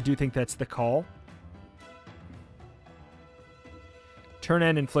 I do think that's the call. Turn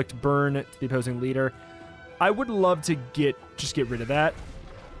end, inflict burn to the opposing leader. I would love to just get rid of that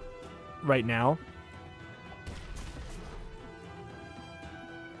right now.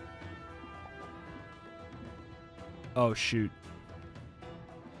 Oh, shoot.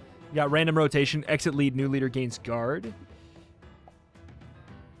 You got random rotation. Exit lead. New leader gains guard.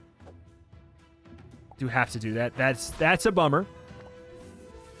 Do have to do that. That's a bummer.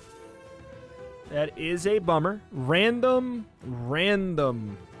 That is a bummer. Random.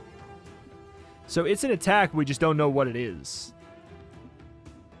 So it's an attack. We just don't know what it is.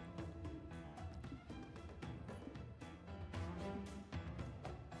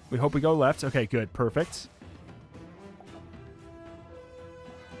 We hope we go left. Okay, good. Perfect.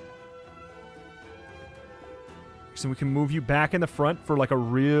 So we can move you back in the front for like a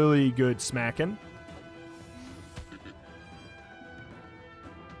really good smacking.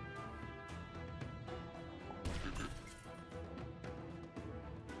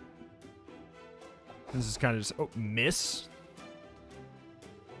 This is kind of just... Oh, miss?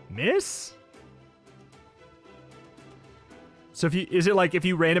 Miss? So if you... Is it like if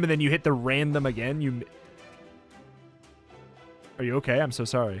you random and then you hit the random again, you... Are you okay? I'm so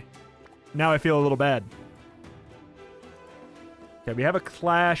sorry. Now I feel a little bad. Okay, we have a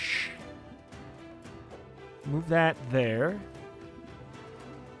clash. Move that there.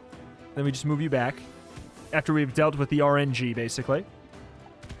 Then we just move you back. After we've dealt with the RNG, basically.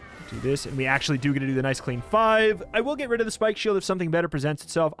 Do this, and we actually do get to do the nice clean 5. I will get rid of the spike shield if something better presents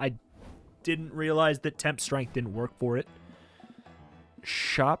itself. I didn't realize that temp strength didn't work for it.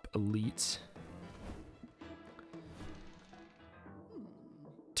 Shop elite.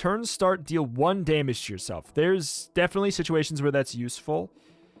 Turn start, deal 1 damage to yourself. There's definitely situations where that's useful.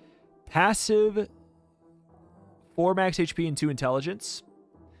 Passive, 4 max HP and 2 intelligence.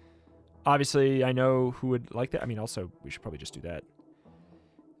 Obviously, I know who would like that. I mean, also, we should probably just do that.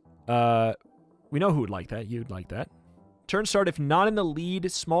 We know who would like that. You'd like that. Turn start, if not in the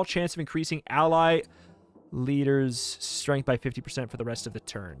lead, small chance of increasing ally leader's strength by 50% for the rest of the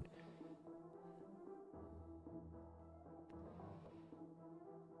turn.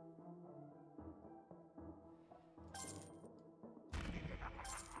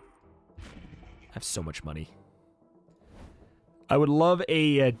 I have so much money. I would love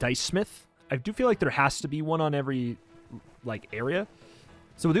a dice smith. I do feel like there has to be one on every like area.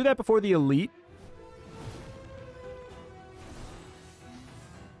 So we'll do that before the elite.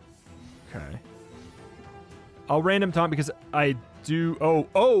 Okay. I'll random taunt because I do...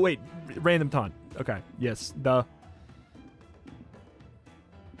 Oh, wait. Random taunt. Okay. Yes. All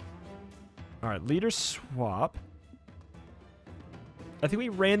right. Leader swap. I think we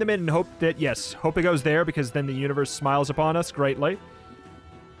random it and hope that... Yes. Hope it goes there because then the universe smiles upon us greatly.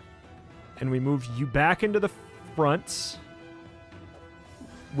 And we move you back into the front.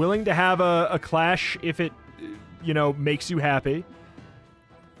 Willing to have a clash if it, you know, makes you happy.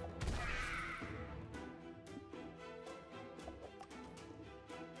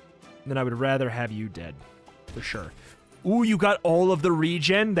 Then I would rather have you dead. For sure. Ooh, you got all of the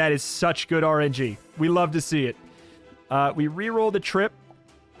regen? That is such good RNG. We love to see it. We reroll the trip.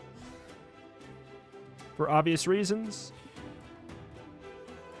 For obvious reasons.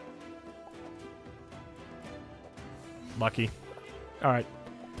 Lucky. Alright.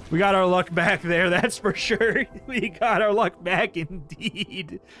 We got our luck back there, that's for sure. We got our luck back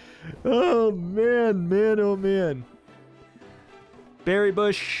indeed. Oh, man, oh, man. Berry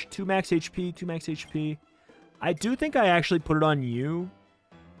Bush, 2 max HP, 2 max HP. I do think I actually put it on you.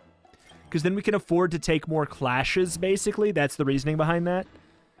 Because then we can afford to take more clashes, basically. That's the reasoning behind that.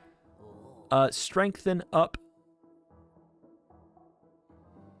 Strengthen up.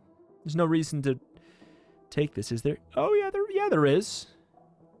 There's no reason to take this, is there? Oh, yeah, there is.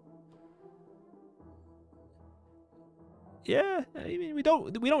 Yeah, I mean, we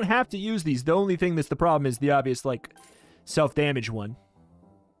don't have to use these. The only thing that's the problem is the obvious, like, self-damage one.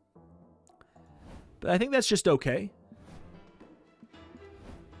 But I think that's just okay.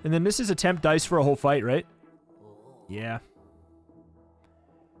 And then this is a temp dice for a whole fight, right? Yeah.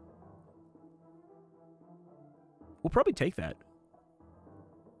 We'll probably take that.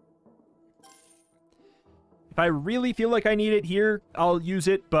 If I really feel like I need it here, I'll use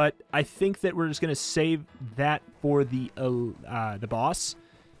it, but I think that we're just going to save that for the boss.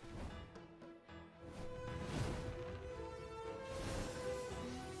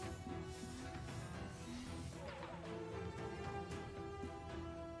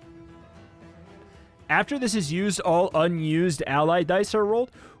 After this is used, all unused ally dice are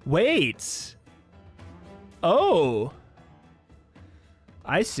rolled. Wait. Oh.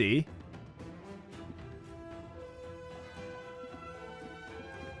 I see.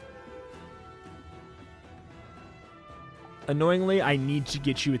 Annoyingly, I need to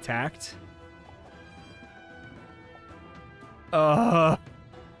get you attacked. I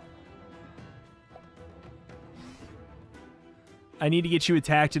need to get you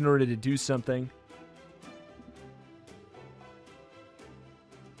attacked in order to do something.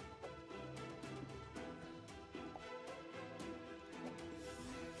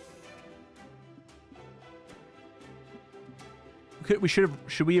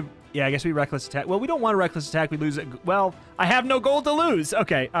 Should we have, yeah, I guess we reckless attack. Well, we don't want a reckless attack. We lose it. Well, I have no gold to lose.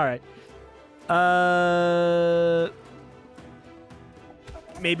 Okay, all right.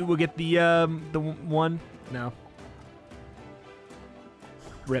 Maybe we'll get the one. No.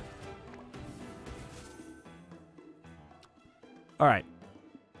 Rip. All right.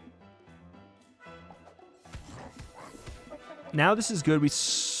 Now this is good. We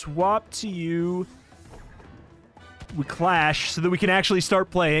swap to you. We clash so that we can actually start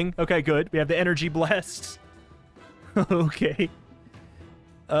playing. Okay, good. We have the energy blast. Okay.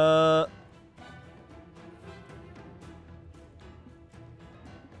 Get out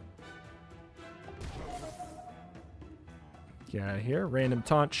of here. Random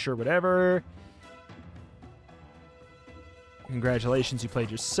taunt, sure, whatever. Congratulations, you played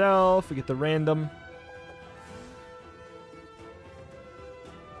yourself. We get the random.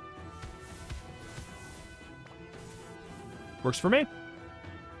 Works for me.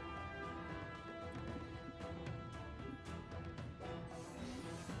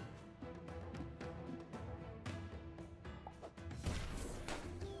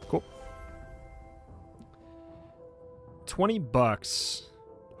 Cool. $20.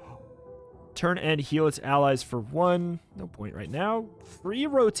 Turn and heal its allies for 1. No point right now. Free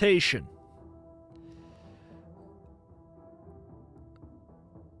rotation.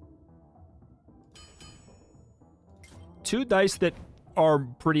 Two dice that are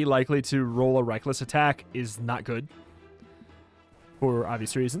pretty likely to roll a reckless attack is not good. For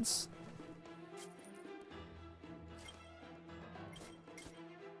obvious reasons.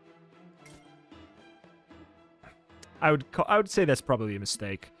 I would say that's probably a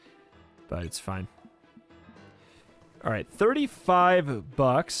mistake, but it's fine. All right,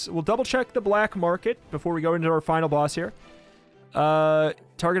 $35. We'll double check the black market before we go into our final boss here.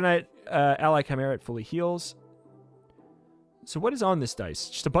 Target ally Chimera at fully heals. So what is on this dice?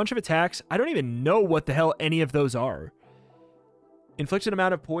 Just a bunch of attacks. I don't even know what the hell any of those are. Inflicted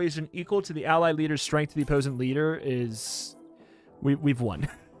amount of poison equal to the ally leader's strength to the opposing leader is... We've won.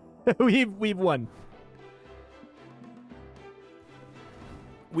 We've won.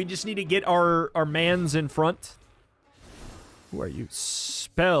 We just need to get our mans in front. Who are you?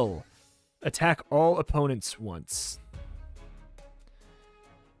 Spell. Attack all opponents once.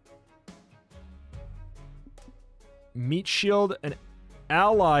 Meat shield. An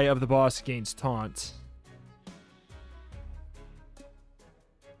ally of the boss gains taunt.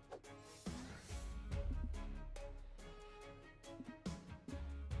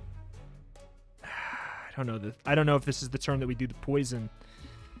 I don't know if this is the turn that we do the poison.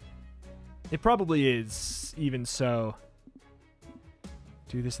 It probably is, even so.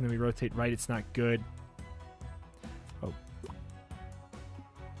 Do this and then we rotate right. It's not good. Oh.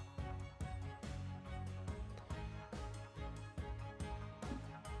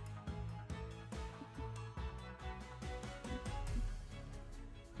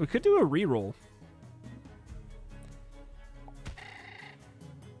 We could do a reroll.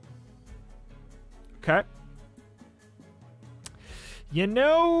 Okay. You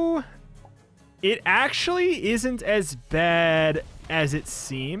know, it actually isn't as bad as it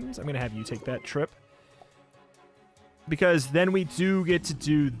seems. I'm going to have you take that trip. Because then we do get to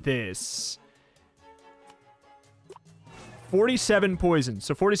do this. 47 poison.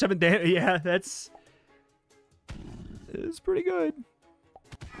 So 47 damage. Yeah, it's pretty good.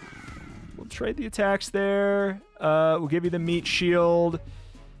 We'll trade the attacks there. We'll give you the meat shield.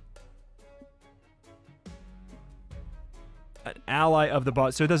 An ally of the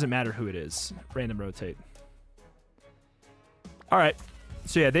boss. So it doesn't matter who it is. Random rotate. All right.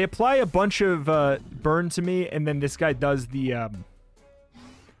 So yeah, they apply a bunch of burn to me, and then this guy does the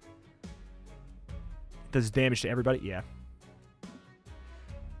Does damage to everybody? Yeah.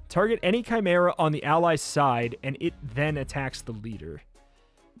 Target any chimera on the ally side, and it then attacks the leader.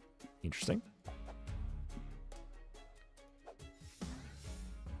 Interesting.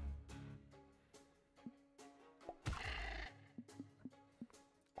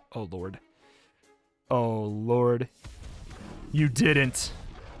 Oh, Lord. Oh, Lord. You didn't.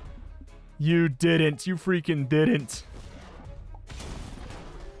 You didn't. You freaking didn't.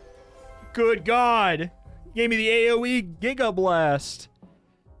 Good God. Gave me the AoE Giga Blast.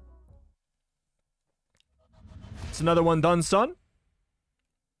 It's another one done, son.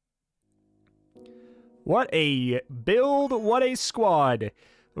 What a build. What a squad.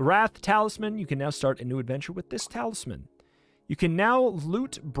 Wrath Talisman. You can now start a new adventure with this talisman. You can now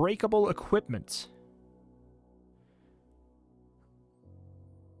loot breakable equipment.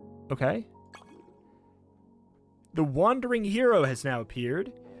 Okay. The Wandering Hero has now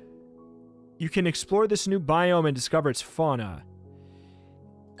appeared. You can explore this new biome and discover its fauna.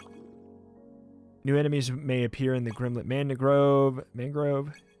 New enemies may appear in the Grimlet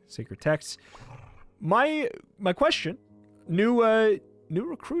Mangrove, Sacred Texts. My question, new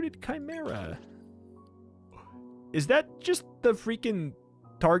recruited Chimera. Is that just the freaking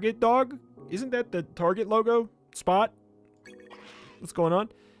Target dog? Isn't that the Target logo spot? What's going on?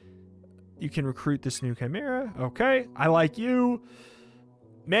 You can recruit this new Chimera. Okay, I like you.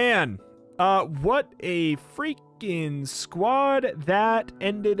 Man, what a freaking squad that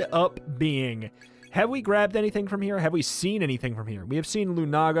ended up being. Have we grabbed anything from here? Have we seen anything from here? We have seen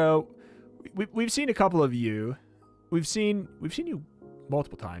Lunago. We've seen a couple of you. We've seen you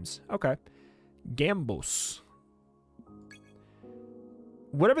multiple times. Okay. Gambos.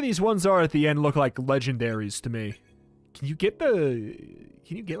 Whatever these ones are at the end look like legendaries to me. Can you get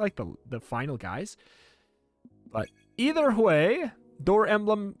like the final guys? But either way, door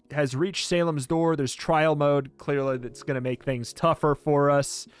emblem has reached Salem's door. There's trial mode. Clearly that's going to make things tougher for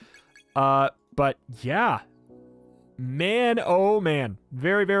us. But yeah. Man, oh man.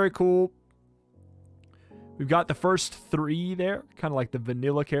 Very, very cool. We've got the first 3 there. Kind of like the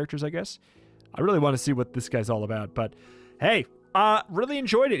vanilla characters, I guess. I really want to see what this guy's all about. But hey, really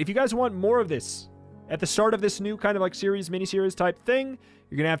enjoyed it. If you guys want more of this, at the start of this new kind of like mini-series type thing,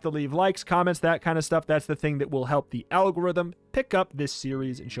 you're going to have to leave likes, comments, that kind of stuff. That's the thing that will help the algorithm pick up this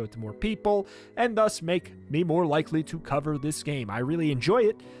series and show it to more people, and thus make me more likely to cover this game. I really enjoy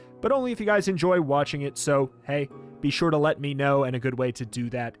it, but only if you guys enjoy watching it. So, hey, be sure to let me know, and a good way to do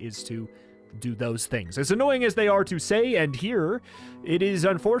that is to do those things. As annoying as they are to say and hear, it is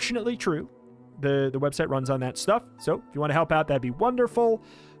unfortunately true. The website runs on that stuff, so if you want to help out, that'd be wonderful.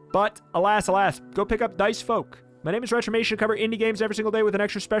 But alas, go pick up Dicefolk. My name is Retromation. I cover indie games every single day with an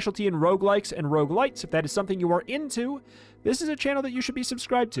extra specialty in roguelikes and roguelites. If that is something you are into, this is a channel that you should be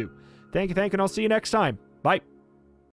subscribed to. Thank you, and I'll see you next time. Bye.